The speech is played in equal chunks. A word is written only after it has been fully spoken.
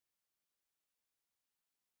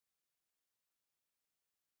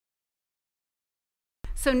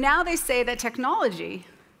So now they say that technology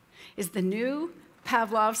is the new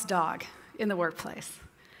Pavlov's dog in the workplace.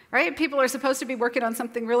 Right? People are supposed to be working on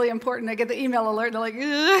something really important. They get the email alert, and they're like,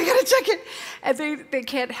 I gotta check it. And they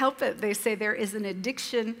can't help it. They say there is an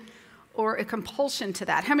addiction or a compulsion to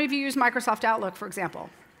that. How many of you use Microsoft Outlook, for example?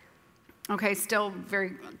 Okay, still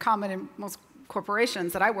very common in most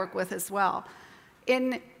corporations that I work with as well.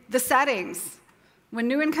 In the settings, when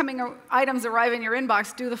new incoming items arrive in your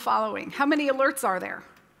inbox, do the following. How many alerts are there?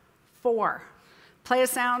 4. Play a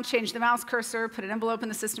sound, change the mouse cursor, put an envelope in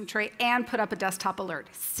the system tray, and put up a desktop alert.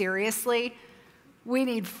 Seriously? We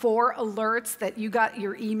need 4 alerts that you got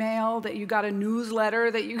your email, that you got a newsletter,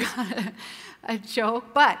 that you got a joke.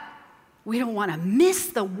 But we don't want to miss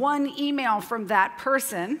the one email from that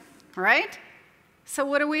person, right? So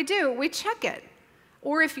what do? We check it.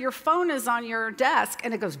 Or if your phone is on your desk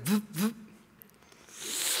and it goes, voop, voop,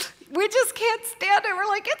 we just can't stand it. We're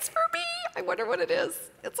like, it's for me. I wonder what it is.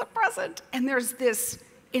 It's a present. And there's this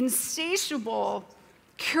insatiable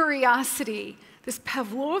curiosity, this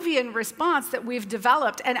Pavlovian response that we've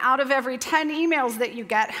developed. And out of every 10 emails that you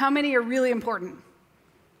get, how many are really important?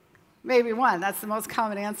 Maybe 1. That's the most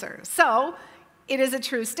common answer. So it is a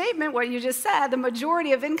true statement, what you just said. The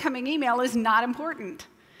majority of incoming email is not important.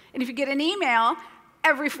 And if you get an email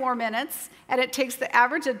every 4 minutes, and it takes the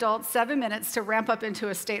average adult 7 minutes to ramp up into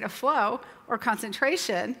a state of flow or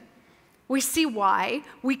concentration, we see why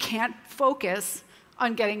we can't focus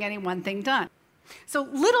on getting any one thing done. So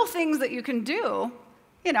little things that you can do,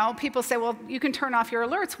 people say, well, you can turn off your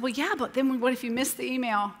alerts. Well, yeah, but then what if you miss the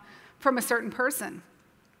email from a certain person?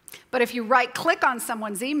 But if you right-click on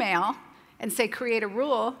someone's email and say, create a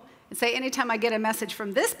rule, and say, anytime I get a message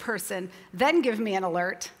from this person, then give me an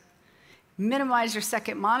alert, minimize your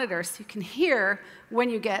second monitor so you can hear when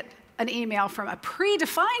you get an email from a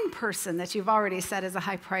predefined person that you've already set as a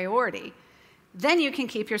high priority. Then you can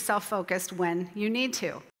keep yourself focused when you need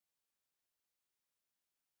to.